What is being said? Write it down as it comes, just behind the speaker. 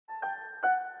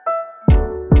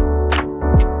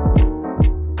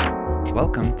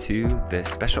welcome to this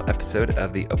special episode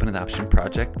of the Open Adoption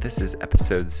Project. This is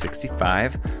episode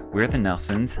 65. We're the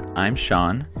Nelsons. I'm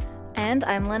Sean. And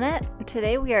I'm Lynette.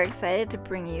 Today we are excited to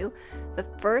bring you the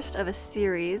first of a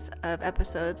series of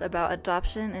episodes about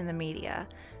adoption in the media.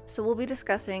 So we'll be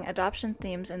discussing adoption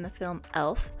themes in the film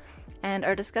Elf, and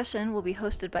our discussion will be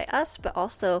hosted by us, but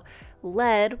also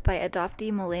led by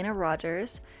adoptee Malena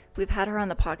Rogers. We've had her on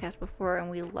the podcast before, and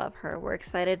we love her. We're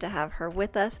excited to have her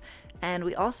with us, and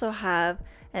we also have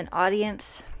an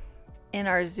audience in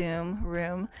our Zoom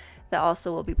room that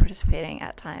also will be participating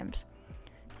at times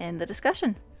in the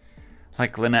discussion.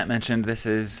 Like Lynette mentioned, this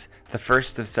is the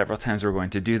first of several times we're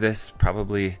going to do this,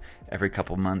 probably every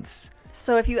couple months.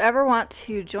 So if you ever want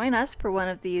to join us for one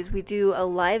of these, we do a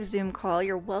live Zoom call.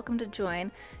 You're welcome to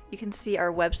join. You can see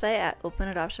our website at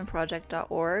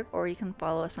openadoptionproject.org, or you can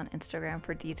follow us on Instagram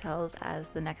for details as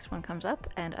the next one comes up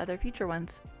and other future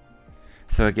ones.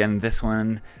 So again, this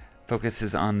one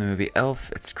focuses on the movie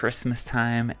Elf. It's Christmas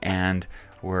time, and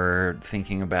we're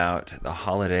thinking about the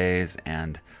holidays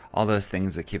and all those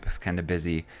things that keep us kind of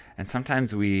busy. And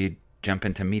sometimes we jump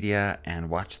into media and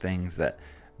watch things that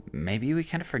maybe we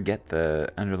kind of forget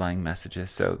the underlying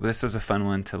messages. So this was a fun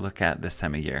one to look at this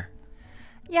time of year.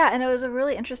 Yeah, and it was a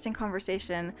really interesting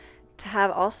conversation to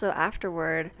have also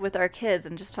afterward with our kids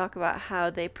and just talk about how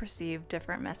they perceive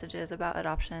different messages about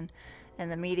adoption in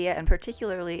the media, and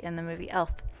particularly in the movie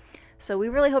Elf. So we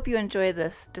really hope you enjoy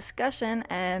this discussion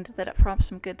and that it prompts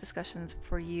some good discussions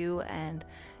for you and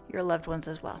your loved ones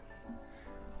as well.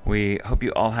 We hope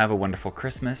you all have a wonderful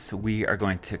Christmas. We are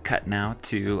going to cut now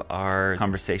to our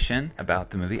conversation about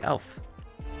the movie Elf.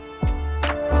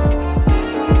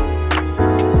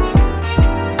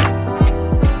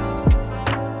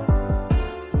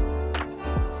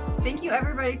 Thank you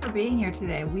everybody for being here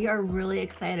today. We are really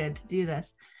excited to do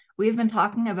this. We've been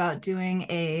talking about doing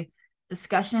a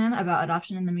discussion about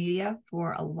adoption in the media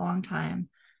for a long time.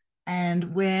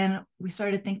 And when we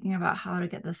started thinking about how to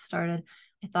get this started,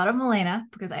 I thought of Malena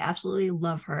because I absolutely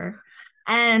love her.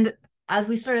 And as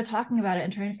we started talking about it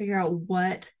and trying to figure out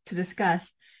what to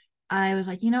discuss, I was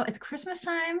like, it's Christmas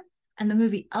time and the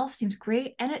movie Elf seems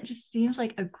great. And it just seems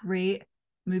like a great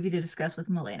movie to discuss with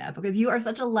Malena because you are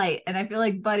such a light. And I feel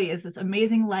like Buddy is this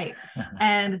amazing light.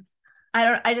 And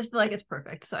I just feel like it's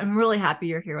perfect. So I'm really happy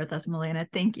you're here with us, Malena.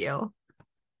 Thank you.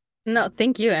 No,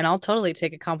 thank you. And I'll totally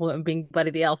take a compliment of being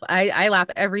Buddy the Elf. I laugh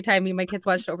every time me and my kids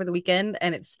watched it over the weekend,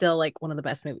 and it's still like one of the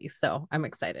best movies. So I'm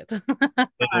excited. It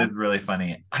is really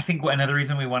funny. I think another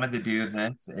reason we wanted to do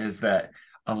this is that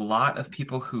a lot of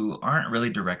people who aren't really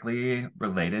directly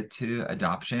related to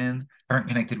adoption aren't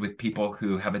connected with people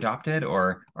who have adopted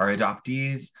or are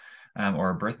adoptees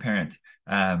or a birth parent.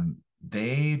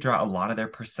 They draw a lot of their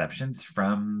perceptions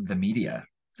from the media.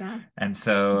 Yeah. And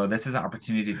so this is an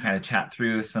opportunity to kind of chat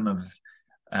through some of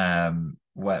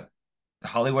what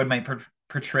Hollywood might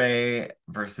portray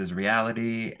versus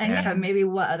reality. And maybe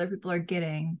what other people are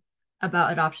getting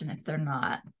about adoption if they're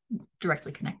not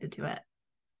directly connected to it.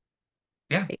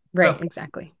 Yeah. Right. So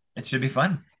exactly. it should be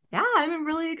fun. Yeah, I'm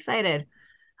really excited.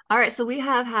 All right. So we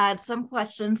have had some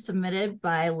questions submitted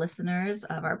by listeners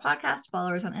of our podcast,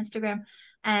 followers on Instagram.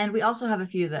 And we also have a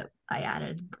few that I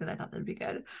added because I thought that'd be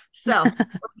good. So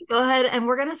go ahead, and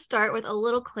we're going to start with a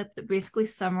little clip that basically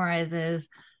summarizes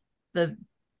the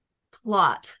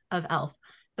plot of Elf.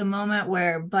 The moment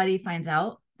where Buddy finds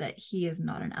out that he is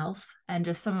not an elf, and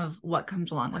just some of what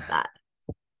comes along with that.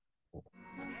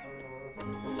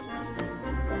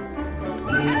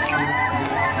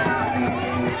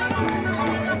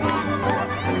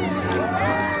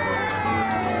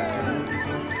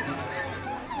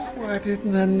 What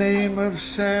in the name of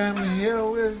Sam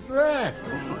Hill is that?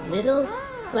 Little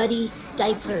Buddy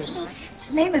Diapers.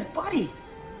 His name is Buddy.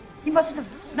 He must have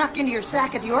snuck into your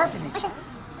sack at the orphanage.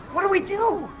 What do we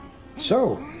do?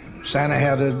 So, Santa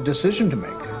had a decision to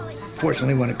make.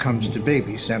 Fortunately, when it comes to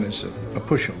babies, Santa's a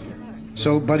pushover.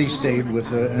 So Buddy stayed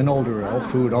with an older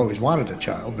elf who had always wanted a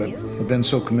child, but had been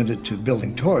so committed to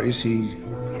building toys, he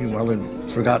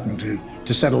had forgotten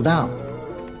to settle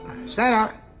down.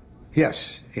 Santa!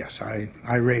 Yes,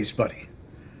 I raised Buddy.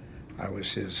 I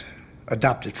was his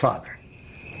adopted father.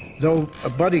 Though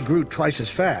Buddy grew twice as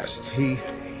fast, he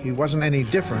wasn't any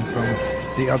different from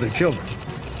the other children.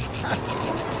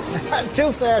 Not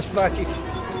too fast, Bucky.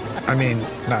 I mean,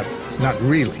 not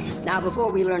really. Now, before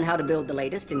we learn how to build the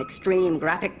latest in extreme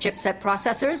graphic chipset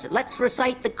processors, let's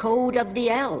recite the code of the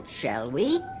elves, shall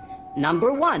we?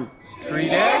 Number 1.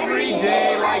 Treat every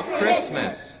day like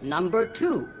Christmas. Number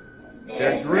 2.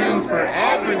 There's room for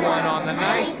everyone on the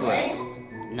nice list.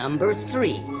 Number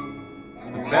 3.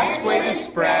 best way to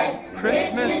spread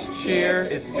Christmas cheer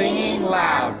is singing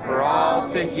loud for all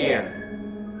to hear.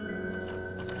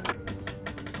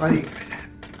 Buddy,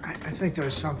 I think there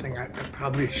was something I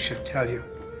probably should tell you.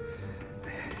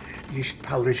 You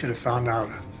probably should have found out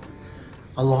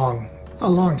a long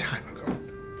time ago.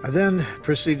 I then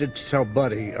proceeded to tell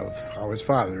Buddy of how his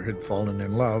father had fallen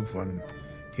in love when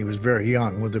he was very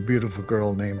young with a beautiful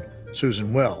girl named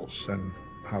Susan Wells, and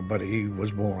how Buddy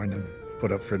was born and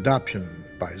put up for adoption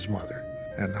by his mother,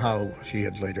 and how she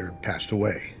had later passed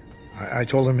away. I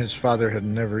told him his father had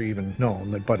never even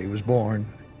known that Buddy was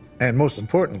born, and most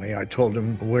importantly, I told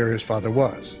him where his father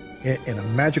was, in a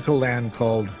magical land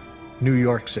called New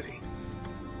York City.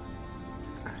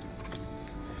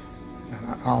 And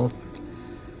I'll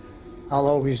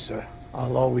always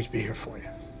be here for you.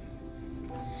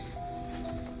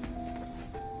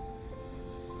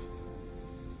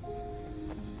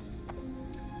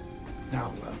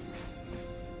 Now,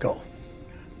 go.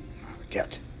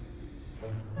 Get.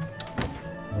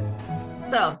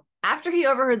 So after he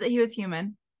overheard that he was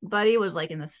human, Buddy was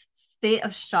like in a state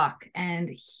of shock, and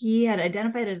he had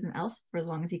identified as an elf for as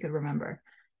long as he could remember.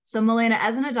 So Milena,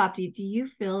 as an adoptee, do you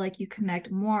feel like you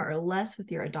connect more or less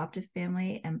with your adoptive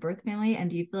family and birth family? And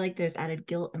do you feel like there's added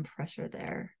guilt and pressure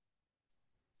there?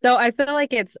 So I feel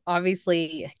like it's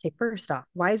obviously, okay, first off,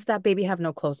 why does that baby have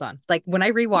no clothes on? Like when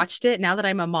I rewatched it, now that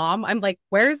I'm a mom, I'm like,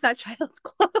 where's that child's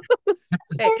clothes?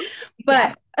 Okay.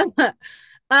 But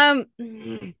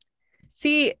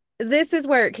see, this is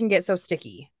where it can get so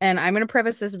sticky. And I'm going to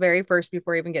preface this very first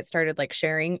before I even get started, like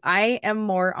sharing. I am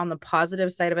more on the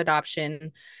positive side of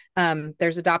adoption.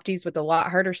 There's adoptees with a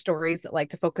lot harder stories that like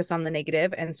to focus on the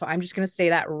negative. And so I'm just going to say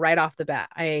that right off the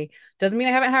bat. Doesn't mean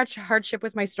I haven't had hardship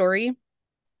with my story,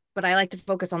 but I like to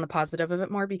focus on the positive of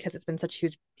it more because it's been such a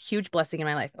huge blessing in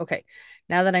my life. Okay.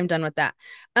 Now that I'm done with that.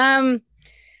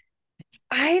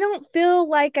 I don't feel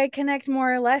like I connect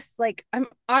more or less. Like I'm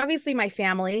obviously my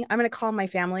family. I'm going to call them my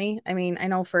family. I mean, I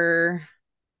know for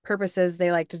purposes,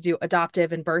 they like to do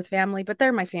adoptive and birth family, but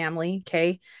they're my family.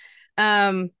 Okay.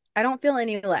 I don't feel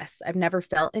any less. I've never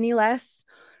felt any less.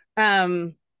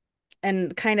 And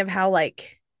kind of how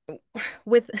like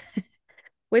with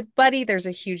Buddy, there's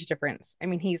a huge difference. I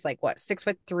mean, he's like what,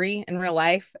 6'3" in real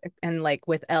life, and like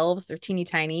with elves, they're teeny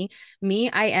tiny. Me,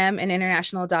 I am an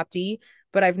international adoptee,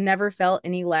 but I've never felt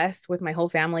any less with my whole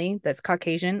family that's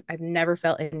Caucasian. I've never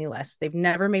felt any less. They've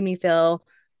never made me feel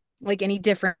like any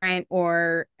different.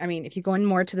 Or, I mean, if you go in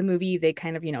more to the movie, they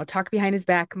kind of, talk behind his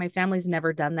back. My family's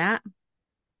never done that.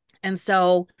 And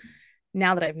so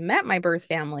now that I've met my birth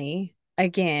family,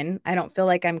 again, I don't feel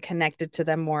like I'm connected to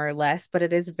them more or less, but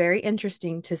it is very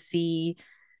interesting to see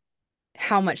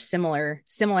how much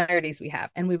similarities we have.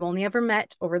 And we've only ever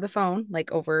met over the phone,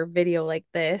 like over video like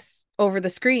this, over the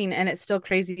screen. And it's still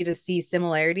crazy to see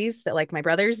similarities that like my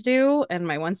brothers do and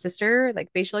my one sister,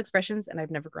 like facial expressions. And I've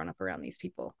never grown up around these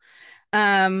people.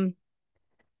 There's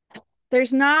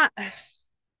not,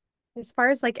 as far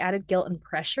as like added guilt and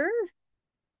pressure,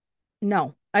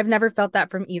 no, I've never felt that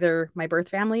from either my birth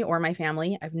family or my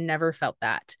family. I've never felt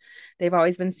that. They've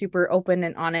always been super open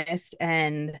and honest,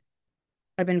 and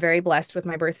I've been very blessed with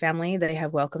my birth family. They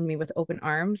have welcomed me with open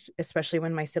arms, especially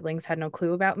when my siblings had no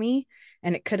clue about me.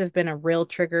 And it could have been a real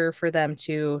trigger for them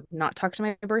to not talk to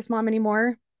my birth mom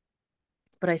anymore.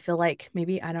 But I feel like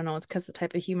maybe, I don't know, it's because the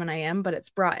type of human I am, but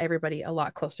it's brought everybody a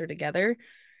lot closer together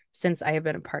since I have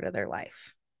been a part of their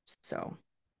life. So,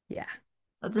 yeah.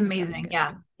 That's amazing.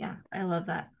 Yeah. I love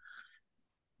that.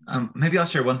 Maybe I'll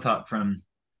share one thought from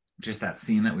just that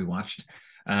scene that we watched.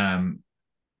 I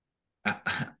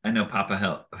know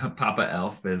Papa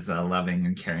Elf is a loving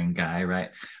and caring guy, right?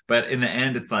 But in the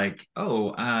end, it's like,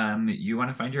 you want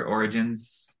to find your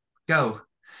origins? Go.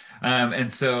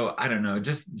 And so I don't know,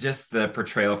 just the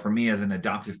portrayal for me as an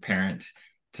adoptive parent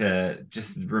to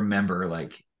just remember,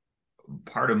 like,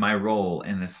 part of my role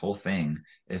in this whole thing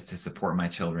is to support my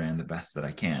children the best that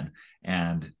I can.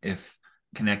 And if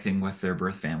connecting with their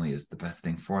birth family is the best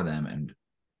thing for them and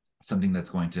something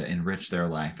that's going to enrich their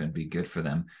life and be good for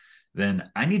them, then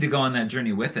I need to go on that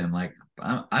journey with him. Like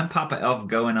I'm Papa Elf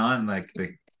going on like the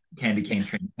candy cane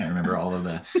train. I can't remember all of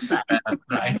the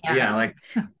yeah. Like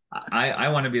I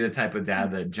want to be the type of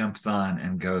dad that jumps on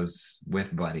and goes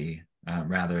with Buddy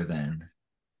rather than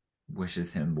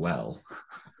wishes him well.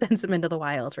 Sends him into the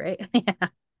wild, right?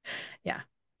 Yeah.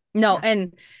 No,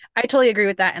 and I totally agree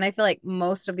with that. And I feel like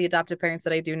most of the adoptive parents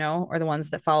that I do know are the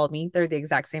ones that follow me. They're the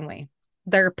exact same way.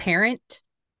 Their parent,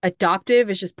 adoptive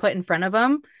is just put in front of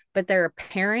them, but they're a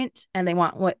parent and they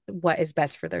want what is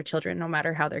best for their children, no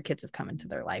matter how their kids have come into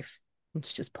their life.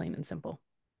 It's just plain and simple.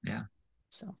 Yeah.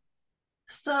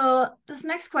 So this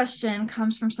next question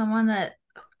comes from someone that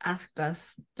asked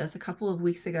us this a couple of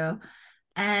weeks ago.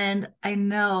 And I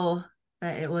know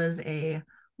that it was a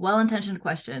well-intentioned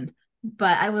question,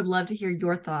 but I would love to hear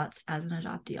your thoughts as an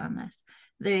adoptee on this.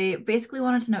 They basically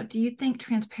wanted to know, do you think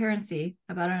transparency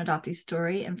about an adoptee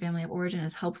story and family of origin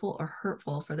is helpful or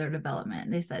hurtful for their development?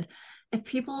 They said, if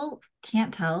people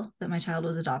can't tell that my child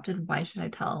was adopted, why should I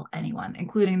tell anyone,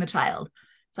 including the child?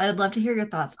 So I'd love to hear your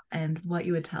thoughts and what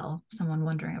you would tell someone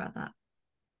wondering about that.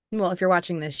 Well, if you're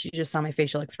watching this, you just saw my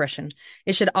facial expression.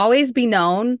 It should always be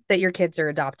known that your kids are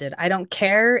adopted. I don't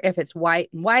care if it's white,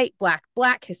 black,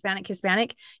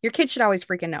 Hispanic. Your kid should always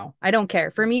freaking know. I don't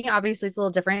care. For me, obviously, it's a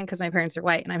little different because my parents are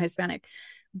white and I'm Hispanic.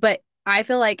 But I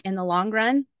feel like in the long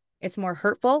run, it's more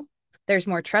hurtful. There's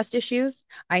more trust issues.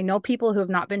 I know people who have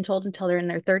not been told until they're in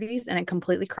their 30s, and it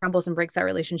completely crumbles and breaks that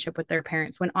relationship with their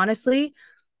parents. When honestly,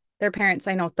 their parents,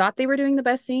 I know, thought they were doing the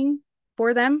best thing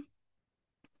for them,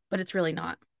 but it's really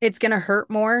not. It's going to hurt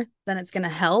more than it's going to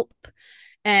help.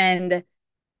 And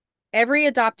every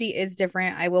adoptee is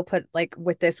different. I will put, like,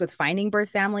 with this, with finding birth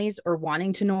families or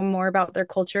wanting to know more about their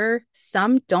culture,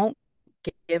 some don't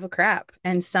give a crap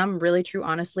and some really true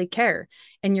honestly care,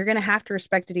 and you're going to have to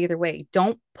respect it either way.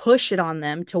 Don't push it on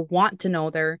them to want to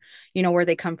know their, where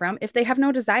they come from if they have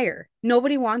no desire.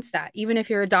 Nobody wants that. Even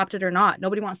if you're adopted or not,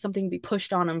 nobody wants something to be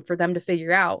pushed on them for them to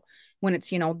figure out when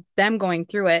it's them going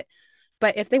through it.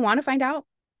 But if they want to find out,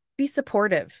 be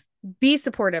supportive.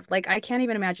 Like, I can't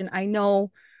even imagine. I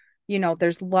know,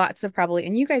 there's lots of probably,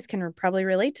 and you guys can probably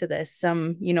relate to this,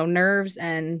 some, nerves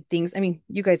and things. I mean,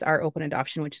 you guys are open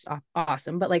adoption, which is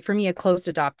awesome. But like for me, a closed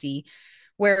adoptee,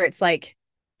 where it's like,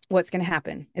 what's going to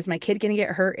happen? Is my kid going to get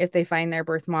hurt if they find their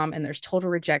birth mom and there's total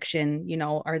rejection?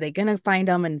 Are they going to find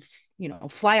them and,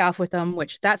 fly off with them?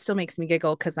 Which that still makes me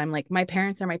giggle because I'm like, my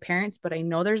parents are my parents, but I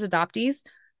know there's adoptees.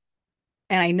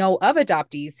 And I know of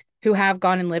adoptees who have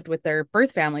gone and lived with their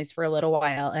birth families for a little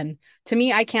while. And to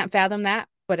me, I can't fathom that,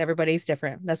 but everybody's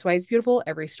different. That's why it's beautiful.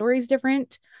 Every story is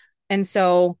different. And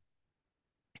so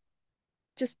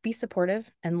just be supportive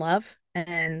and love.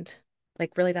 And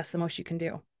like, really, that's the most you can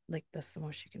do.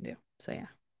 So, yeah.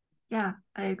 Yeah,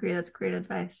 I agree. That's great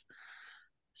advice.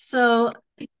 So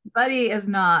Buddy is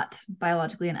not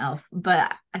biologically an elf,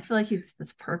 but I feel like he's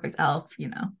this perfect elf,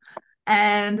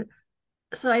 And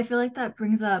so I feel like that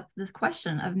brings up this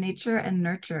question of nature and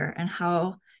nurture and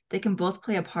how they can both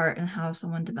play a part in how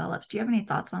someone develops. Do you have any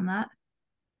thoughts on that?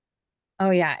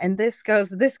 Oh yeah, and this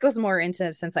goes more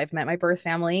into, since I've met my birth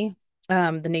family,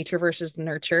 the nature versus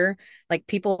nurture. Like,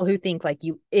 people who think like,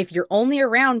 if you're only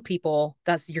around people,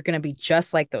 you're going to be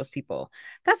just like those people.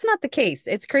 That's not the case.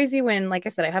 It's crazy when, like I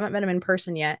said, I haven't met them in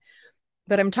person yet,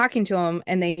 but I'm talking to them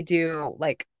and they do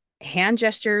like hand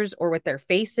gestures or with their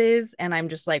faces, and I'm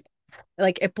just like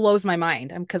it blows my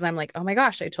mind. Because I'm like, oh my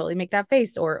gosh, I totally make that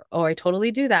face, or oh, I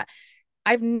totally do that.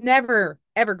 I've never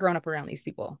ever grown up around these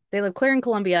people. They live clear in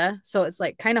Colombia, so it's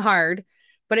like kind of hard,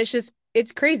 but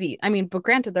it's crazy. I mean, but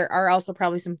granted, there are also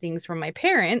probably some things from my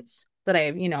parents that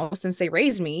I, since they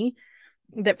raised me,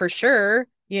 that for sure,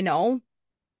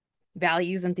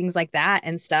 values and things like that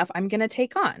and stuff I'm going to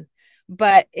take on.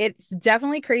 But it's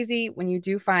definitely crazy when you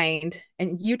do find,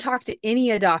 and you talk to any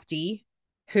adoptee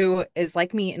who is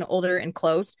like me and older and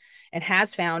closed and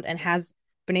has found and has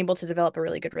been able to develop a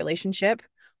really good relationship,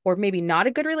 or maybe not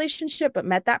a good relationship, but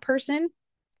met that person.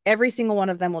 Every single one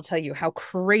of them will tell you how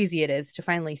crazy it is to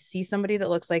finally see somebody that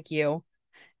looks like you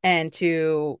and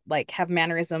to like have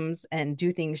mannerisms and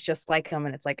do things just like them.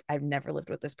 And it's like, I've never lived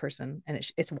with this person. And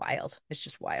it's wild. It's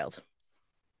just wild.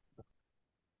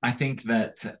 I think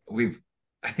that we've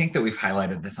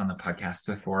highlighted this on the podcast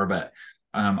before, but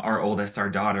our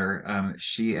daughter,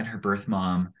 she and her birth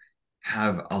mom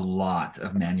have a lot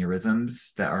of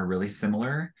mannerisms that are really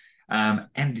similar.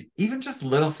 And even just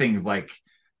little things like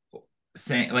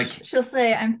saying, like, she'll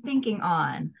say, I'm thinking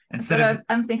on instead of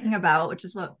I'm thinking about, which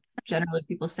is what generally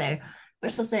people say,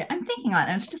 but she'll say, I'm thinking on,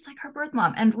 and it's just like her birth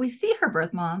mom. And we see her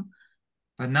birth mom,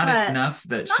 but not enough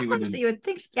that not she so would, much that you would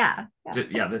think, yeah,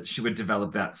 that she would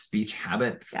develop that speech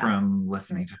habit from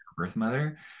listening to her birth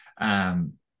mother.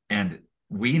 And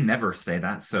we never say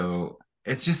that. So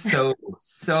it's just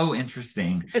so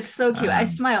interesting. It's so cute. I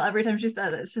smile every time she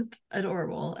says it. It's just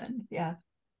adorable. And yeah.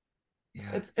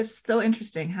 It's so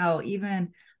interesting how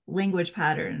even language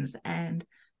patterns and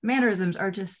mannerisms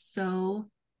are just so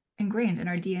ingrained in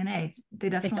our DNA. They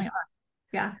definitely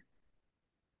are.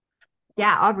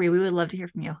 Yeah, Aubrey, we would love to hear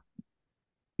from you.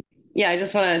 Yeah, I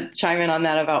just want to chime in on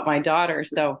that about my daughter.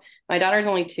 So my daughter's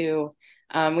only 2.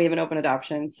 We have an open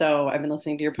adoption. So I've been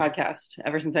listening to your podcast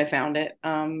ever since I found it,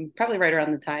 probably right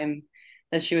around the time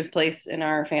that she was placed in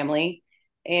our family.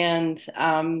 And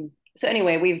so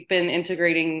anyway, we've been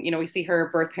integrating, we see her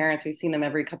birth parents, we've seen them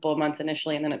every couple of months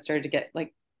initially, and then it started to get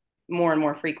like more and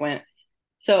more frequent.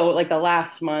 So like the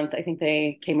last month, I think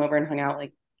they came over and hung out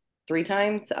like 3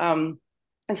 times. And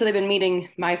so they've been meeting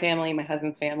my family, my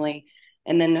husband's family,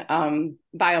 and then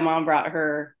Bio Mom brought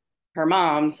her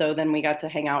mom. So then we got to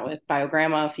hang out with Bio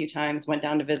Grandma a few times, went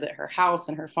down to visit her house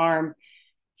and her farm.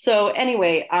 So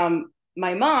anyway,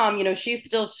 my mom, she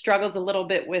still struggles a little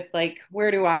bit with like,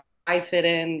 where do I fit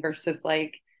in versus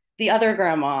like the other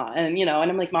grandma? And, and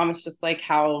I'm like, Mom, it's just like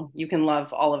how you can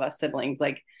love all of us siblings.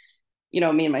 Like, me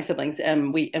and my siblings,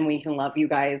 and we can love you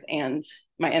guys and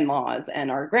my in-laws and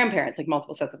our grandparents, like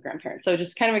multiple sets of grandparents. So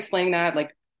just kind of explaining that,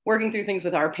 like working through things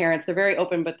with our parents. They're very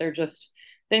open, but they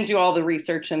didn't do all the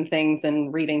research and things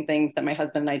and reading things that my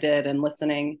husband and I did and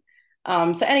listening.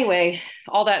 So anyway,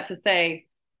 all that to say,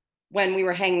 when we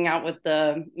were hanging out with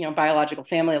the biological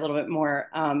family a little bit more,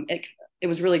 it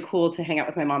was really cool to hang out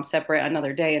with my mom separate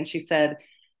another day. And she said,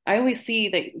 I always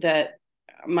see that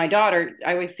my daughter,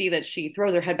 I always see that she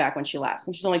throws her head back when she laughs,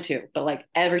 and she's only 2, but like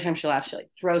every time she laughs, she like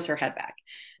throws her head back.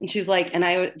 And she's like, and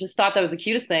I just thought that was the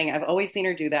cutest thing. I've always seen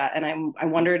her do that. And I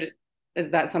wondered, is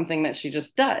that something that she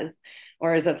just does?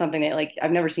 Or is that something that like,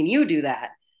 I've never seen you do that?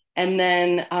 And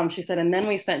then she said, and then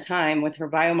we spent time with her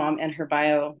bio mom and her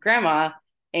bio grandma.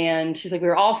 And she's like, we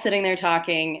were all sitting there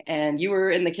talking, and you were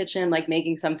in the kitchen, like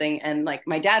making something. And like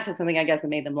my dad said something, I guess,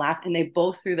 and made them laugh. And they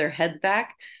both threw their heads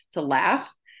back to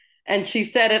laugh. And she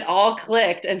said it all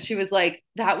clicked. And she was like,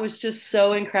 that was just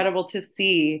so incredible to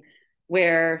see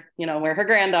where her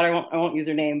granddaughter, I won't use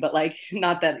her name, but like,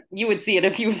 not that you would see it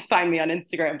if you would find me on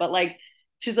Instagram, but like,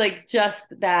 she's like,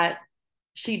 just that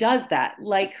she does that,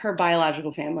 like her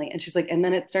biological family. And she's like, and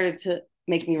then it started to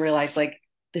make me realize like,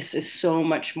 this is so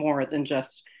much more than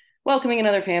just welcoming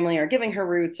another family or giving her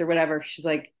roots or whatever. She's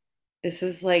like, this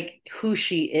is like who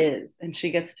she is. And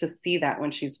she gets to see that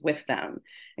when she's with them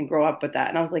and grow up with that.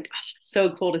 And I was like, oh, it's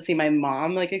so cool to see my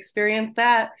mom like experience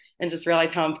that and just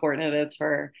realize how important it is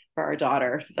for our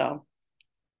daughter. So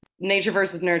nature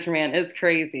versus nurture, man, it's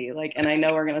crazy. Like, and I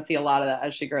know we're going to see a lot of that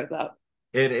as she grows up.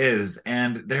 It is.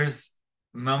 And there's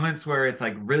moments where it's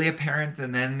like really apparent,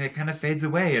 and then it kind of fades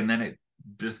away, and then it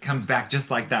just comes back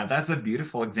just like that. That's a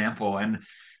beautiful example. And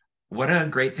what a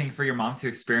great thing for your mom to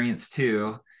experience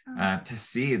too. To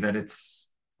see that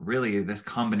it's really this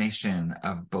combination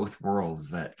of both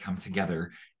worlds that come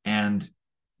together, and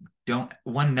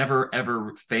one never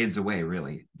ever fades away,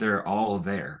 really. They're all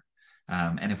there.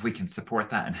 And if we can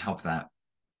support that and help that,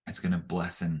 it's going to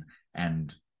bless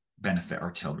and benefit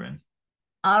our children.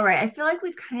 All right. I feel like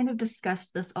we've kind of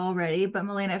discussed this already, but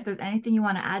Melena, if there's anything you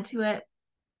want to add to it,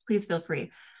 please feel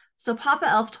free. So Papa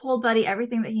Elf told Buddy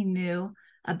everything that he knew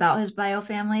about his bio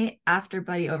family after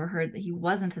Buddy overheard that he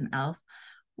wasn't an elf.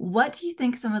 What do you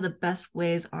think some of the best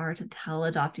ways are to tell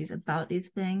adoptees about these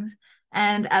things?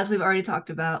 And as we've already talked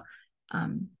about,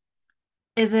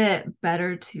 is it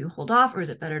better to hold off or is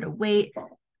it better to wait?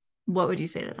 What would you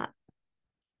say to that?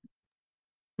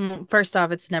 First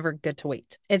off, it's never good to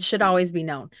wait. It should always be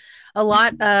known. A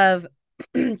lot of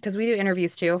because we do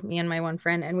interviews too, me and my one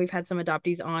friend, and we've had some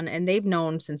adoptees on, and they've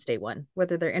known since day one,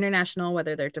 whether they're international,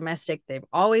 whether they're domestic, they've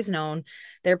always known.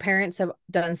 Their parents have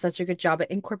done such a good job at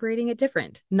incorporating it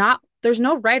different. There's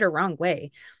no right or wrong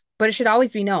way, but it should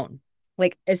always be known.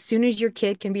 Like as soon as your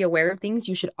kid can be aware of things,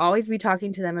 you should always be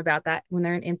talking to them about that when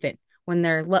they're an infant, when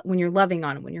you're loving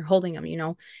on them, when you're holding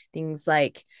them, things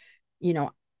like,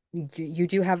 you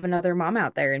do have another mom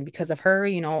out there, and because of her,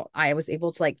 I was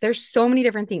able to there's so many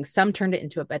different things. Some turned it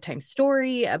into a bedtime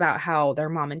story about how their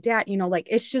mom and dad,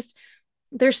 it's just,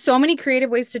 there's so many creative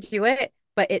ways to do it,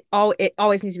 but it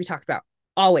always needs to be talked about.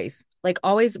 Always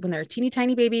when they're a teeny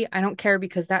tiny baby, I don't care,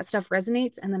 because that stuff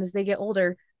resonates. And then as they get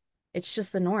older, it's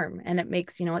just the norm, and it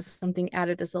makes, it's something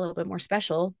added that's a little bit more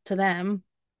special to them.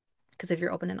 Because if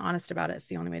you're open and honest about it, it's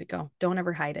the only way to go. Don't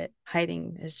ever hide it.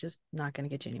 Hiding is just not going to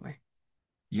get you anywhere.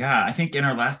 Yeah, I think in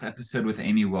our last episode with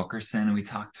Amy Wilkerson, we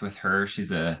talked with her.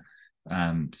 She's a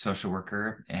social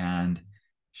worker and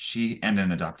an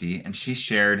adoptee, and she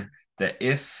shared that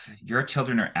if your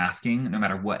children are asking, no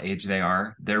matter what age they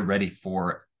are, they're ready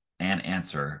for an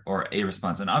answer or a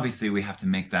response. And obviously we have to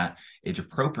make that age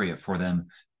appropriate for them,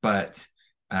 but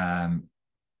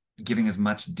giving as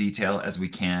much detail as we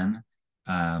can,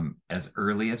 as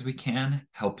early as we can,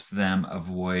 helps them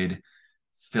avoid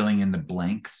filling in the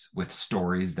blanks with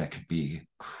stories that could be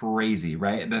crazy,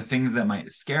 right? The things that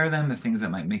might scare them, the things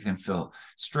that might make them feel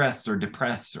stressed or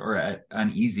depressed or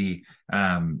uneasy,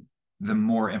 the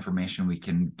more information we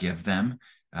can give them,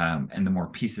 and the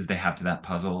more pieces they have to that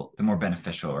puzzle, the more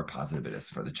beneficial or positive it is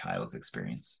for the child's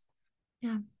experience.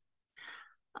 Yeah.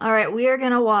 All right, we are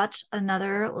going to watch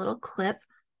another little clip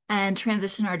and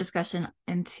transition our discussion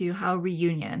into how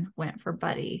reunion went for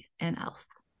Buddy and Elf.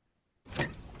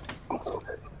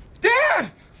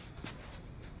 Dad!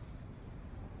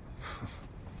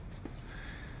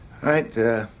 All right,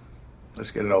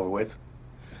 let's get it over with.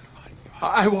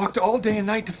 I walked all day and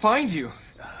night to find you.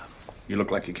 You look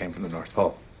like you came from the North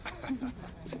Pole.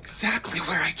 That's exactly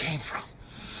where I came from.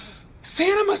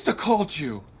 Santa must have called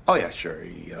you. Oh, yeah, sure.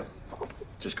 He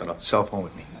just got off the cell phone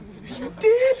with me. He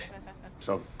did?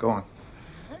 So, go on.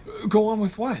 Go on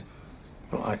with what?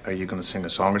 Well, are you going to sing a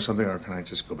song or something, or can I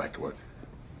just go back to work?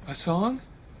 A song?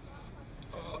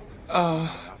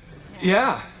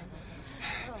 Yeah.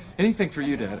 Anything for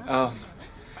you, Dad.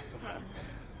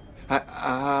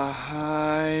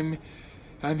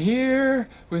 I'm here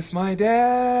with my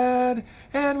dad,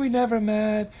 and we never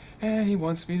met, and he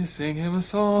wants me to sing him a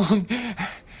song.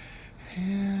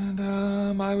 And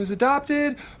I was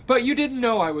adopted, but you didn't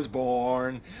know I was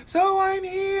born. So I'm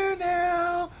here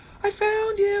now. I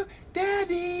found you,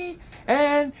 Daddy.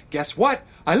 And guess what?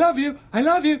 I love you. I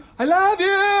love you. I love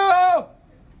you.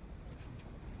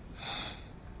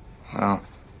 Wow,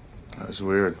 that was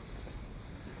weird.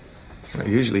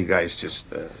 Usually guys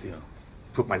just,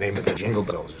 put my name in the jingle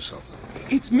bells or something.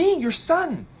 It's me, your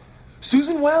son.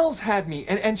 Susan Wells had me,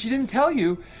 and she didn't tell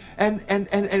you.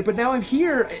 But now I'm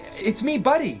here. It's me,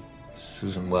 Buddy.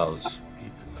 Susan Wells.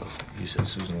 You said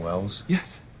Susan Wells?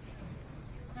 Yes.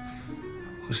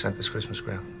 Who sent this Christmas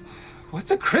gram?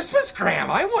 What's a Christmas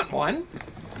gram? I want one.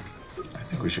 I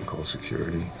think we should call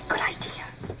security. Good idea.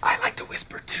 I like to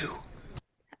whisper too.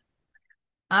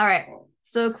 All right.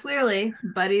 So clearly,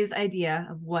 Buddy's idea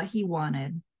of what he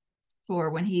wanted for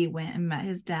when he went and met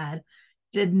his dad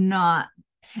did not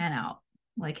pan out.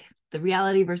 Like the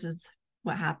reality versus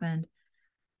what happened,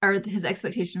 or his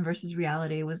expectation versus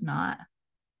reality was not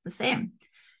the same.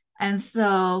 And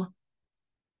so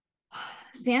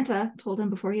Santa told him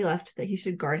before he left that he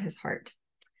should guard his heart.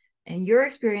 In your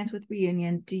experience with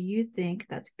reunion, do you think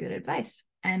that's good advice?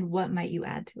 And what might you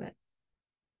add to it?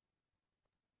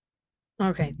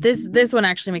 Okay, this one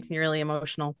actually makes me really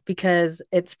emotional because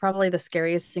it's probably the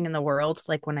scariest thing in the world.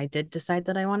 Like when I did decide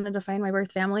that I wanted to find my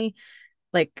birth family,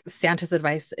 like Santa's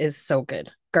advice is so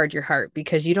good. Guard your heart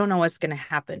because you don't know what's going to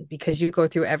happen because you go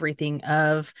through everything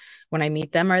of when I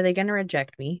meet them, are they going to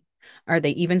reject me? Are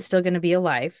they even still going to be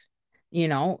alive? You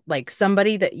know, like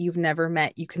somebody that you've never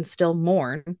met, you can still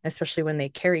mourn, especially when they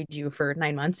carried you for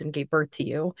 9 months and gave birth to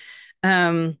you.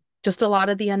 Just a lot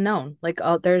of the unknown. Like,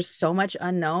 oh, there's so much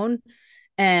unknown.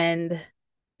 And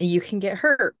you can get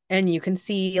hurt and you can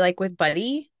see like with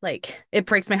Buddy, like it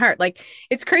breaks my heart. Like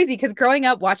it's crazy because growing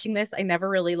up watching this, I never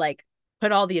really like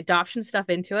put all the adoption stuff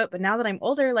into it. But now that I'm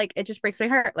older, like it just breaks my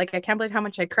heart. Like I can't believe how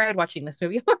much I cried watching this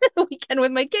movie over the weekend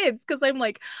with my kids because I'm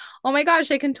like, oh my gosh,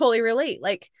 I can totally relate.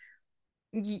 Like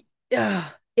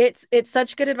it's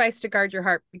such good advice to guard your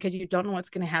heart because you don't know what's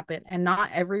going to happen. And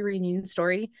not every reunion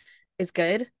story is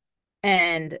good.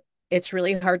 And it's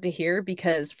really hard to hear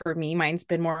because for me, mine's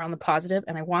been more on the positive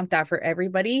and I want that for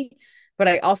everybody. But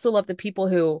I also love the people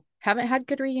who haven't had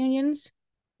good reunions.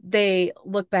 They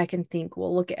look back and think,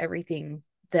 well, look at everything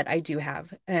that I do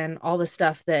have and all the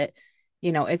stuff that,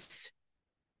 you know,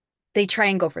 they try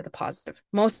and go for the positive.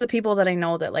 Most of the people that I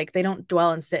know that like, they don't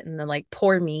dwell and sit in the like,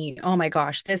 poor me. Oh my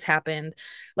gosh, this happened.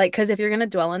 Like, cause if you're going to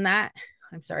dwell in that,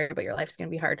 I'm sorry, but your life's going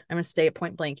to be hard. I'm going to stay at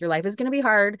point blank. Your life is going to be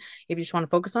hard if you just want to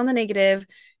focus on the negative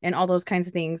and all those kinds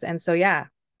of things. And so, yeah,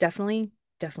 definitely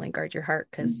guard your heart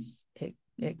because it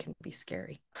can be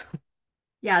scary.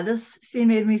 Yeah, this scene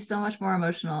made me so much more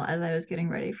emotional as I was getting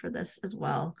ready for this as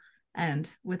well. And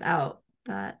without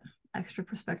that extra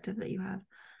perspective that you have.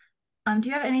 Do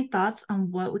you have any thoughts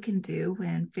on what we can do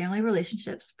when family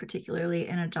relationships, particularly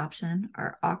in adoption,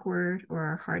 are awkward or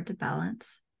are hard to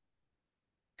balance?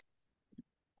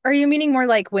 Are you meaning more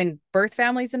like when birth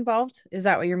family's involved? Is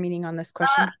that what you're meaning on this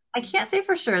question? I can't say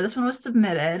for sure. This one was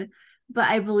submitted, but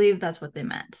I believe that's what they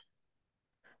meant.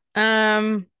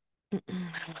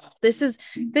 This is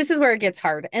where it gets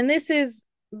hard. And this is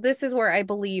where I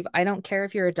believe I don't care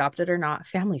if you're adopted or not.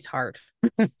 Family's hard.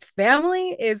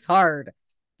 Family is hard.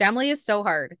 Family is so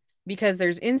hard because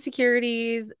there's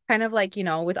insecurities, kind of like, you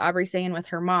know, with Aubrey saying with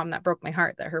her mom, that broke my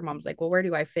heart that her mom's like, well, where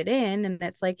do I fit in? And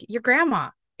it's like, your grandma.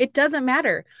 It doesn't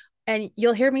matter. And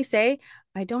you'll hear me say,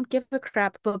 I don't give a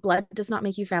crap, but blood does not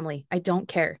make you family. I don't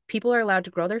care. People are allowed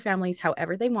to grow their families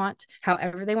however they want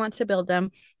to build them.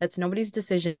 That's nobody's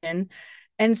decision.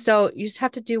 And so you just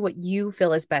have to do what you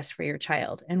feel is best for your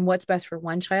child. And what's best for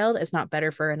one child is not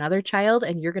better for another child.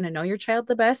 And you're going to know your child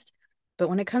the best. But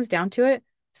when it comes down to it,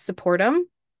 support them.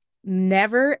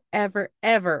 Never, ever,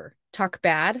 ever talk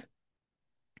bad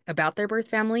about their birth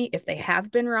family if they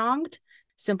have been wronged.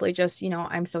 Simply just,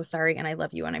 I'm so sorry and I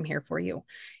love you and I'm here for you.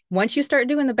 Once you start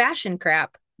doing the bashing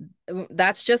crap,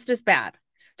 that's just as bad.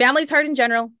 Family's hard in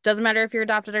general. Doesn't matter if you're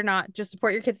adopted or not. Just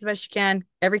support your kids the best you can.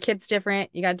 Every kid's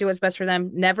different. You got to do what's best for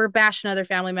them. Never bash another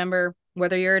family member,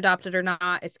 whether you're adopted or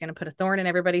not. It's going to put a thorn in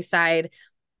everybody's side.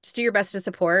 Just do your best to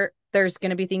support. There's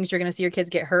going to be things you're going to see your kids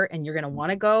get hurt and you're going to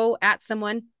want to go at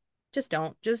someone. Just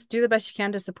don't. Just do the best you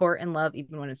can to support and love,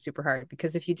 even when it's super hard.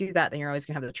 Because if you do that, then you're always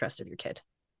going to have the trust of your kid.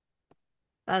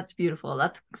 That's beautiful.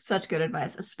 That's such good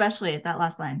advice, especially at that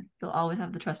last line. You'll always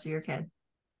have the trust of your kid.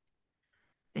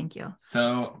 Thank you.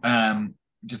 So,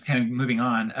 just kind of moving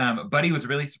on, Buddy was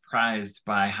really surprised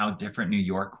by how different New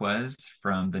York was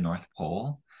from the North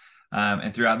Pole.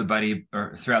 And throughout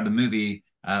the movie,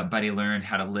 Buddy learned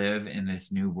how to live in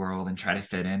this new world and try to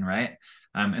fit in, right?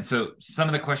 And so some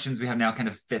of the questions we have now kind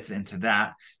of fits into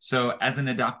that. So as an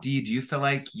adoptee, do you feel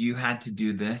like you had to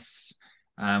do this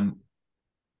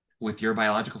with your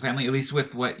biological family, at least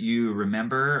with what you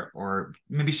remember, or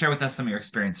maybe share with us some of your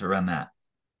experience around that?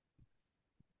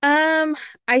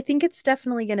 I think it's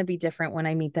definitely going to be different when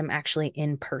I meet them actually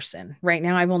in person. Right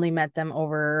now, I've only met them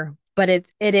but it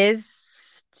is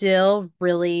still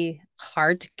really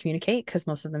hard to communicate because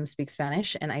most of them speak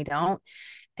Spanish and I don't.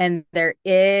 And there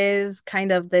is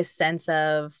kind of this sense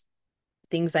of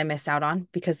things I miss out on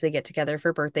because they get together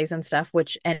for birthdays and stuff,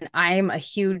 and I'm a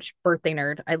huge birthday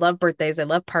nerd. I love birthdays. I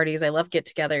love parties. I love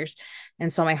get-togethers.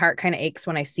 And so my heart kind of aches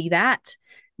when I see that,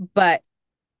 but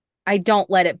I don't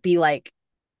let it be like,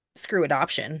 screw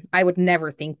adoption. I would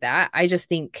never think that. I just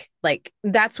think like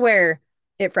that's where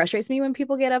it frustrates me when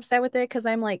people get upset with it, because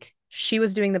I'm like, she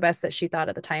was doing the best that she thought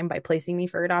at the time by placing me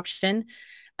for adoption.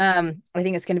 I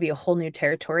think it's going to be a whole new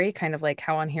territory, kind of like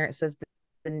how on here it says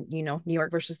New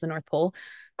York versus the North Pole.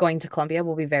 Going to Colombia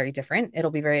will be very different. It'll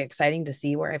be very exciting to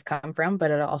see where I've come from,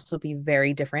 but it'll also be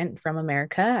very different from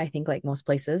America. I think like most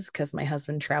places, because my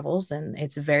husband travels and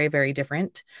it's very, very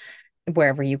different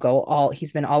wherever you go.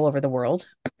 He's been all over the world.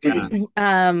 Yeah.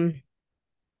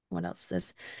 What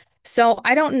else so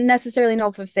I don't necessarily know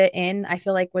if it fit in. I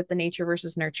feel like with the nature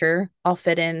versus nurture, I'll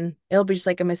fit in. It'll be just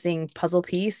like a missing puzzle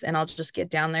piece and I'll just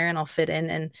get down there and I'll fit in.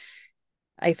 And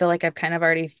I feel like I've kind of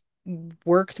already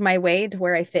worked my way to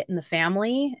where I fit in the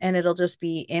family, and it'll just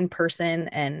be in person.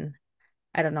 And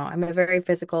I don't know. I'm a very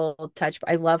physical touch, but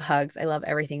I love hugs. I love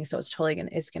everything. So it's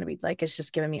gonna be like, it's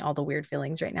just giving me all the weird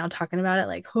feelings right now talking about it.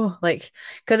 Like,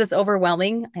 because it's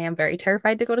overwhelming. I am very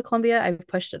terrified to go to Colombia. I've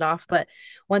pushed it off, but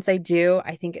once I do,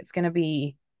 I think it's going to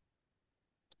be,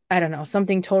 I don't know,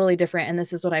 something totally different. And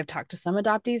this is what I've talked to some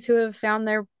adoptees who have found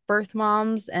their birth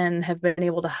moms and have been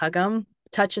able to hug them.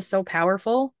 Touch is so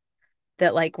powerful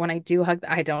that like when I do hug,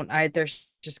 there's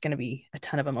just going to be a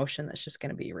ton of emotion that's just going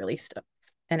to be released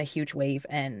and a huge wave.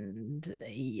 And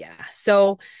yeah,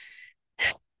 so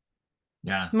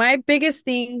yeah, my biggest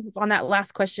thing on that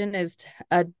last question is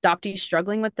adoptees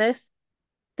struggling with this.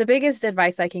 The biggest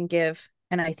advice I can give,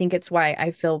 and I think it's why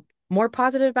I feel more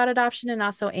positive about adoption and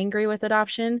not so angry with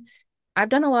adoption, I've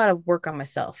done a lot of work on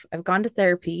myself. I've gone to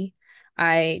therapy.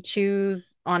 I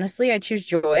choose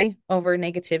joy over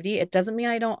negativity. It doesn't mean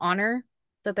I don't honor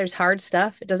that there's hard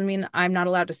stuff. It doesn't mean I'm not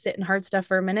allowed to sit in hard stuff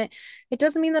for a minute. It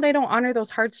doesn't mean that I don't honor those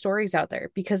hard stories out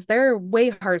there, because there are way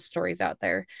hard stories out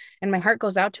there and my heart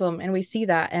goes out to them and we see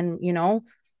that. And,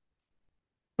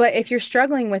 but if you're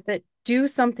struggling with it, do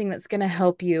something that's going to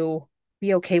help you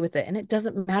be okay with it. And it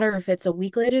doesn't matter if it's a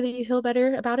week later that you feel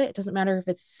better about it. It doesn't matter if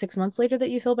it's 6 months later that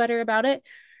you feel better about it,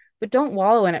 but don't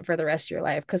wallow in it for the rest of your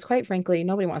life. Because quite frankly,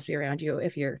 nobody wants to be around you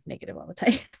if you're negative all the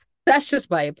time. That's just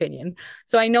my opinion.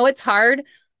 So I know it's hard,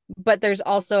 but there's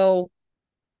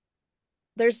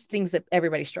things that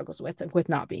everybody struggles with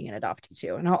not being an adoptee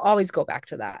too. And I'll always go back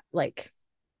to that. Like,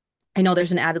 I know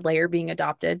there's an added layer being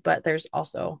adopted, but there's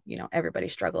also, everybody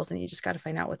struggles and you just got to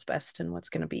find out what's best and what's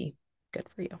going to be good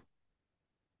for you.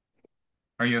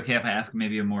 Are you okay if I ask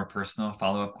maybe a more personal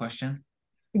follow-up question?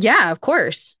 Yeah, of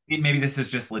course. Maybe this is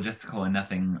just logistical and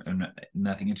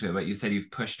nothing into it, but you said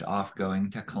you've pushed off going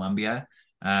to Colombia.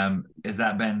 Has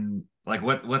that been like,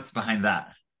 what's behind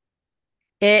that?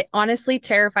 It honestly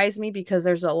terrifies me because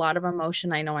there's a lot of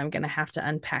emotion I know I'm going to have to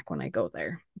unpack when I go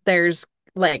there. There's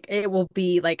like, it will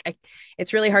be like,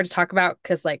 it's really hard to talk about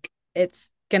because like, it's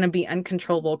going to be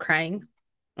uncontrollable crying.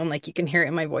 And like, you can hear it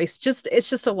in my voice. It's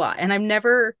just a lot. And I'm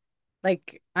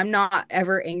not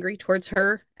ever angry towards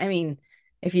her. I mean,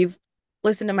 if you've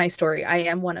listened to my story, I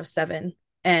am one of 7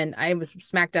 and I was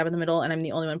smack dab in the middle and I'm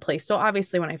the only one placed. So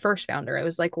obviously when I first found her, I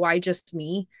was like, why just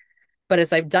me? But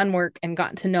as I've done work and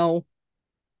gotten to know,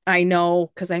 I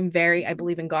know, because I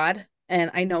believe in God and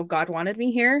I know God wanted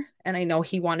me here, and I know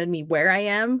he wanted me where I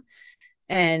am.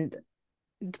 And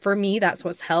for me, that's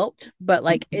what's helped. But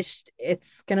like, it's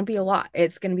going to be a lot.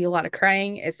 It's going to be a lot of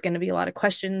crying. It's going to be a lot of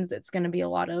questions. It's going to be a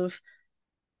lot of,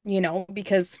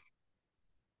 because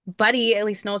Buddy at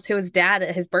least knows who his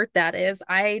birth dad is.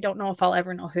 I don't know if I'll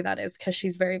ever know who that is because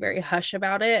she's very, very hush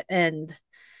about it. And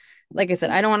like I said,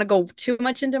 I don't want to go too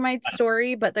much into my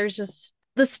story, but there's just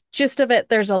this gist of it.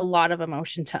 There's a lot of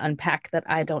emotion to unpack that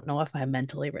I don't know if I'm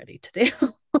mentally ready to do.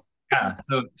 Yeah,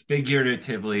 so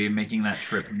figuratively making that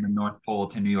trip from the North Pole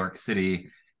to New York City,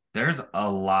 there's a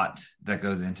lot that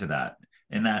goes into that.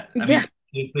 And that, I mean,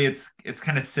 obviously it's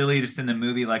kind of silly just in the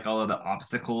movie, like all of the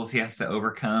obstacles he has to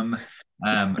overcome.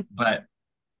 But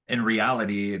in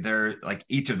reality, they're like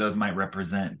each of those might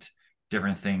represent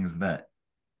different things that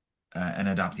an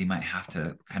adoptee might have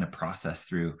to kind of process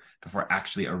through before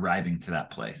actually arriving to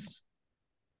that place.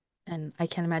 And I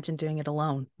can't imagine doing it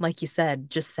alone. Like you said,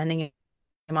 just sending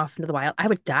him off into the wild, I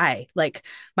would die. Like,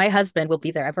 my husband will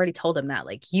be there. I've already told him that,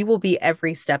 like, you will be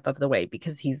every step of the way,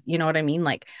 because he's, you know what I mean?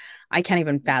 Like, I can't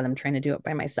even fathom trying to do it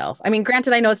by myself. I mean,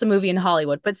 granted, I know it's a movie in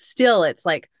Hollywood, but still, it's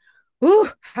like, ooh,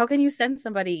 how can you send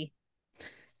somebody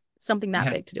something that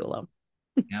big to do alone?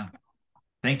 Yeah.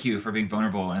 Thank you for being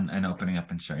vulnerable and opening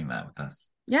up and sharing that with us.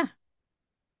 Yeah.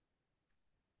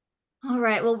 All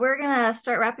right. Well, we're going to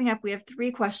start wrapping up. We have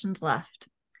 3 questions left.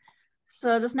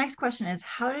 So this next question is,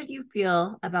 how did you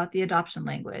feel about the adoption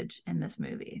language in this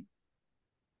movie?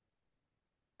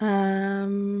 I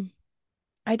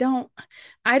don't know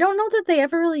that they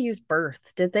ever really used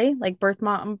birth, did they? Like birth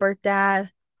mom, birth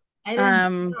dad. I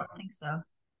don't think so.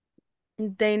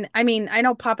 I mean, I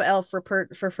know Papa Elf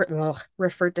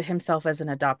referred to himself as an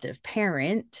adoptive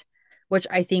parent, which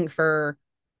I think for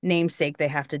namesake they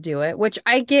have to do it, which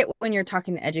I get when you're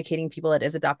talking to educating people, it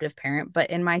is adoptive parent. But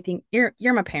in my thing, you're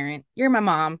my parent, you're my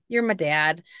mom, you're my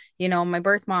dad. My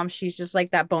birth mom, she's just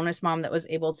like that bonus mom that was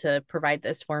able to provide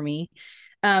this for me.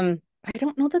 I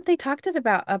don't know that they talked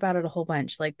about it a whole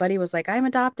bunch. Like Buddy was like, I'm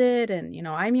adopted, and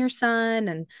I'm your son,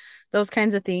 and those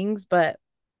kinds of things. But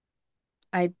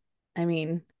I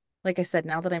mean, like I said,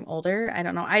 now that I'm older, I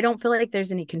don't know. I don't feel like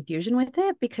there's any confusion with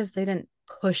it because they didn't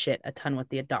push it a ton with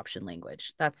the adoption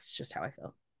language. That's just how I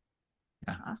feel.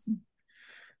 Yeah. Awesome.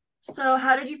 So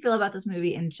how did you feel about this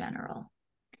movie in general?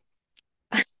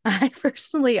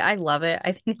 I love it.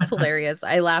 I think it's hilarious.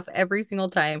 I laugh every single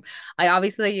time. Like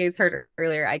you guys heard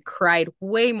earlier, I cried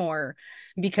way more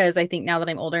because I think now that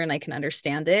I'm older and I can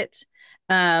understand it.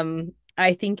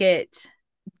 I think it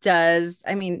does.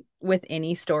 I mean, with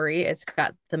any story, it's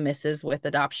got the misses with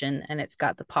adoption and it's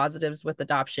got the positives with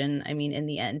adoption. I mean, in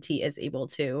the end, he is able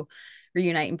to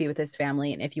reunite and be with his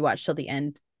family. And if you watch till the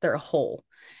end, they're a whole.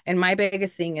 And my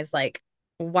biggest thing is like,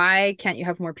 why can't you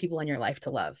have more people in your life to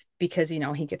love? Because,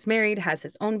 he gets married, has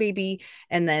his own baby,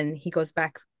 and then he goes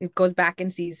back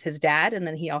and sees his dad. And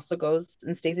then he also goes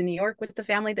and stays in New York with the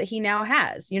family that he now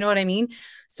has. You know what I mean?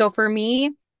 So for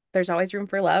me, there's always room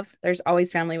for love. There's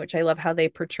always family, which I love how they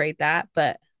portrayed that,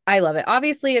 but I love it.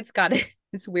 Obviously it's got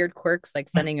its weird quirks, like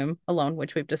sending him alone,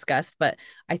 which we've discussed, but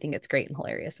I think it's great and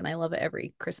hilarious. And I love it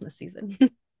every Christmas season.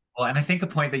 Well, and I think a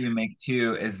point that you make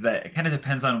too is that it kind of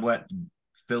depends on what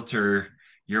filter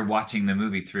you're watching the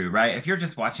movie through, right? If you're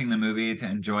just watching the movie to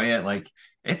enjoy it, like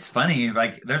it's funny,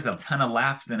 like there's a ton of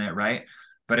laughs in it, right?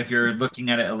 But if you're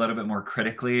looking at it a little bit more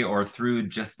critically or through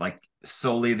just like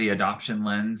solely the adoption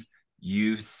lens,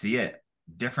 you see it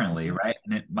differently, right?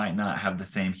 And it might not have the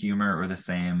same humor or the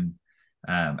same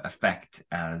effect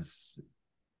as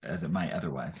it might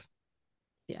otherwise.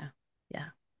 Yeah.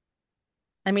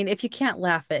 I mean, if you can't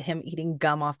laugh at him eating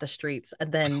gum off the streets,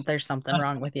 then there's something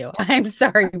wrong with you. I'm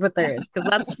sorry, but there is, because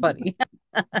that's funny.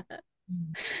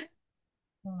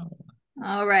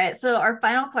 All right. So our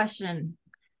final question.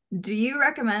 Do you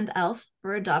recommend Elf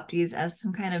for adoptees as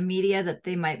some kind of media that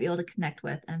they might be able to connect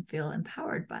with and feel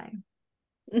empowered by?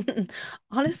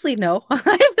 Honestly, no.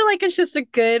 I feel like it's just a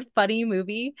good, funny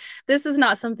movie. This is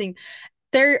not something.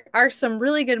 There are some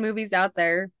really good movies out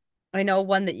there. I know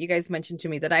one that you guys mentioned to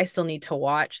me that I still need to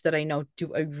watch that I know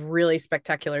do a really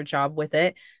spectacular job with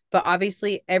it. But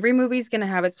obviously, every movie is going to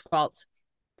have its faults.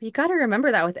 But you got to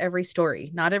remember that with every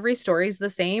story. Not every story is the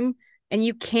same. And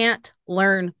you can't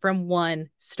learn from one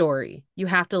story. You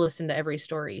have to listen to every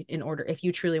story in order if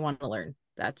you truly want to learn.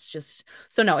 That's just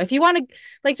so no. If you want to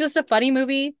like just a funny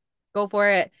movie, go for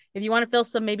it. If you want to feel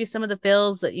some of the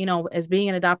feels that as being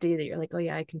an adoptee that you're like, oh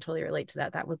yeah, I can totally relate to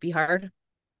that. That would be hard.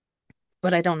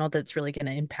 But I don't know that it's really going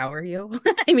to empower you.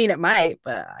 I mean, it might,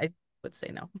 but I would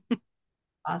say no.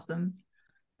 Awesome.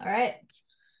 All right.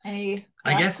 Any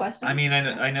I last guess, questions? I mean,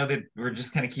 I know that we're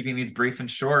just kind of keeping these brief and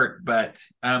short, but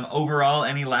overall,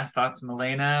 any last thoughts,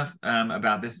 Milena,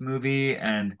 about this movie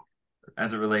and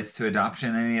as it relates to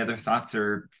adoption? Any other thoughts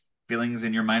or feelings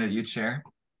in your mind that you'd share?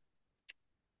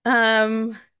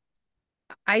 Um,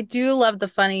 I do love the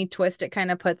funny twist it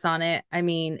kind of puts on it. I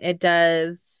mean, it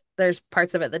does. There's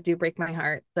parts of it that do break my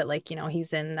heart that, like,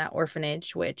 he's in that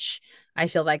orphanage, which I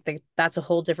feel like that's a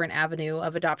whole different avenue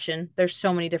of adoption. There's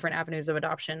so many different avenues of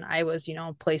adoption. I was,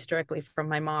 placed directly from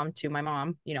my mom to my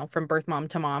mom, from birth mom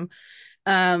to mom.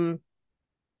 And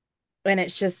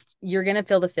it's just, you're going to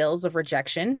feel the feels of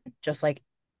rejection, just like,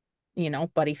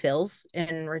 Buddy feels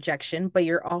in rejection, but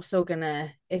you're also gonna,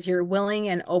 if you're willing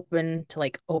and open to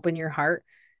like open your heart,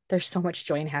 there's so much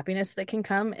joy and happiness that can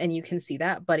come. And you can see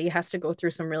that Buddy has to go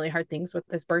through some really hard things with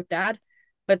his birth dad,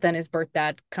 but then his birth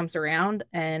dad comes around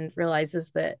and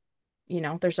realizes that,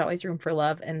 there's always room for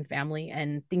love and family,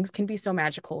 and things can be so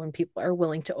magical when people are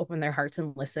willing to open their hearts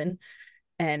and listen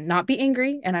and not be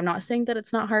angry. And I'm not saying that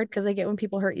it's not hard, because I get when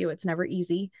people hurt you, it's never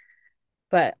easy,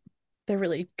 but there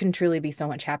really can truly be so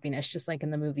much happiness, just like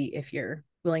in the movie, if you're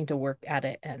willing to work at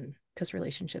it. And because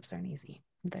relationships aren't easy,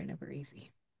 they're never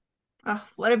easy. Oh,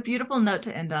 what a beautiful note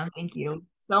to end on. Thank you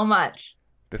so much.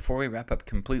 Before we wrap up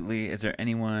completely, is there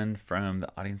anyone from the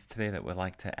audience today that would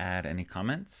like to add any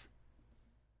comments?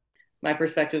 My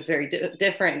perspective is very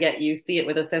different, yet you see it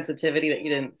with a sensitivity that you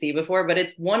didn't see before. But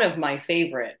it's one of my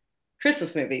favorite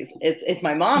Christmas movies. It's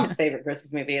my mom's favorite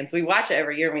Christmas movie, and so we watch it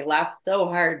every year and we laugh so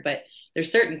hard. But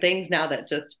there's certain things now that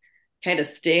just kind of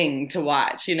sting to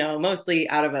watch, mostly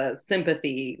out of a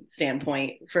sympathy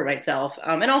standpoint for myself.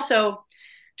 And also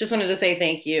just wanted to say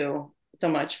thank you so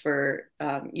much for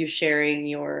you sharing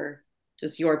your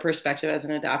perspective as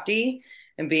an adoptee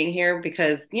and being here,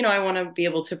 because, I want to be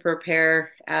able to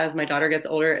prepare as my daughter gets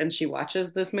older and she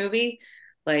watches this movie,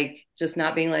 like just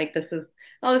not being like, this is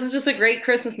just a great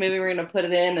Christmas movie, we're going to put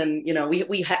it in. And,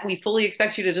 we fully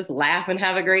expect you to just laugh and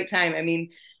have a great time. I mean,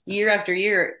 year after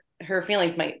year, her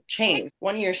feelings might change.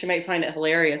 One year she might find it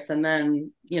hilarious, and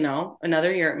then,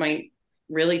 another year it might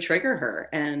really trigger her.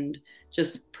 And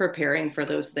just preparing for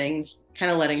those things,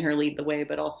 kind of letting her lead the way,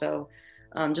 but also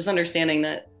just understanding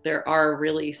that there are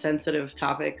really sensitive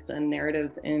topics and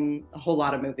narratives in a whole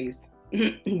lot of movies.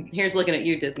 Here's looking at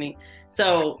you, Disney.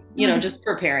 So, just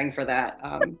preparing for that.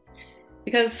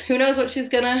 Because who knows what she's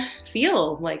gonna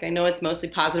feel. Like, I know it's mostly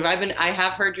positive. I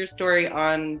have heard your story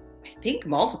on, I think,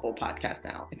 multiple podcasts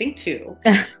now. I think 2,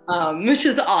 which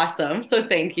is awesome. So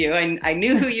thank you. I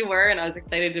knew who you were, and I was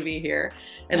excited to be here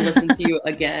and listen to you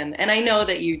again. And I know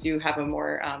that you do have a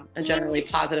more a generally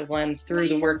positive lens through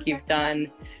the work you've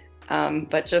done.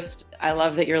 But just, I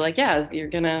love that you're like, you're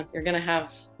gonna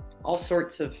have all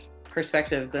sorts of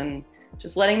perspectives, and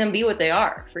just letting them be what they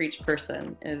are for each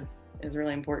person is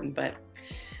really important. But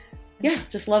yeah,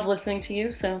 just love listening to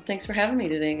you. So thanks for having me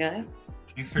today, guys.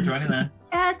 Thanks for joining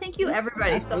us. Yeah, thank you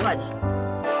everybody so much.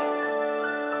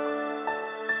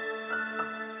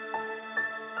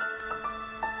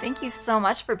 Thank you so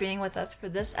much for being with us for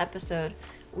this episode.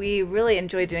 We really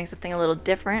enjoyed doing something a little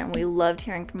different, and we loved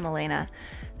hearing from Milena.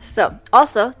 So,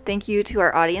 also, thank you to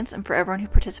our audience and for everyone who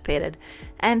participated.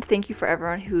 And thank you for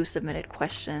everyone who submitted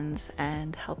questions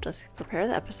and helped us prepare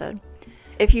the episode.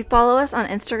 If you follow us on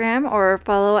Instagram or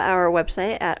follow our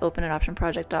website at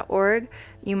openadoptionproject.org,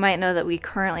 you might know that we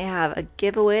currently have a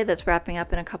giveaway that's wrapping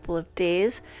up in a couple of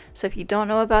days. So if you don't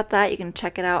know about that, you can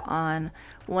check it out on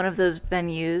one of those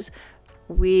venues.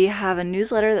 We have a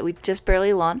newsletter that we just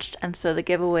barely launched, and so the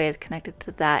giveaway is connected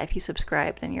to that. If you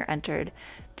subscribe, then you're entered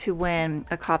to win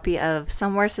a copy of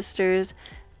Somewhere Sisters,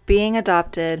 Being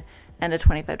Adopted, and a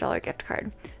 $25 gift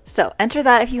card. So enter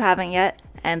that if you haven't yet,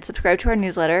 and subscribe to our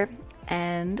newsletter.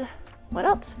 And what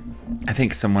else? I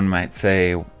think someone might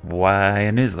say, why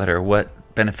a newsletter?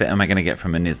 What benefit am I going to get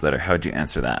from a newsletter? How would you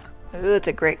answer that? Ooh, it's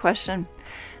a great question.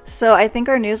 So I think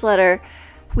our newsletter,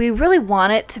 we really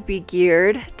want it to be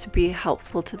geared to be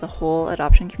helpful to the whole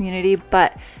adoption community,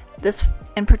 but this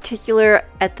in particular,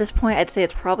 at this point, I'd say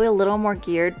it's probably a little more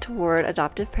geared toward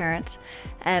adoptive parents,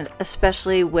 and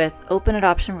especially with open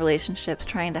adoption relationships,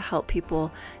 trying to help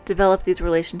people develop these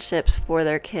relationships for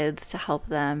their kids to help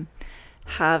them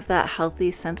have that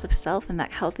healthy sense of self and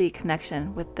that healthy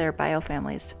connection with their bio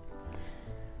families.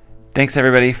 Thanks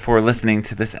everybody for listening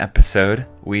to this episode.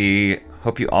 We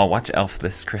hope you all watch Elf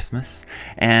this Christmas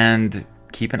and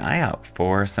keep an eye out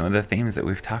for some of the themes that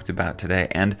we've talked about today,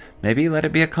 and maybe let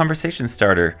it be a conversation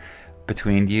starter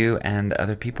between you and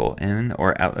other people in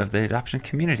or out of the adoption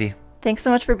community. Thanks so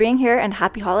much for being here, and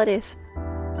happy holidays.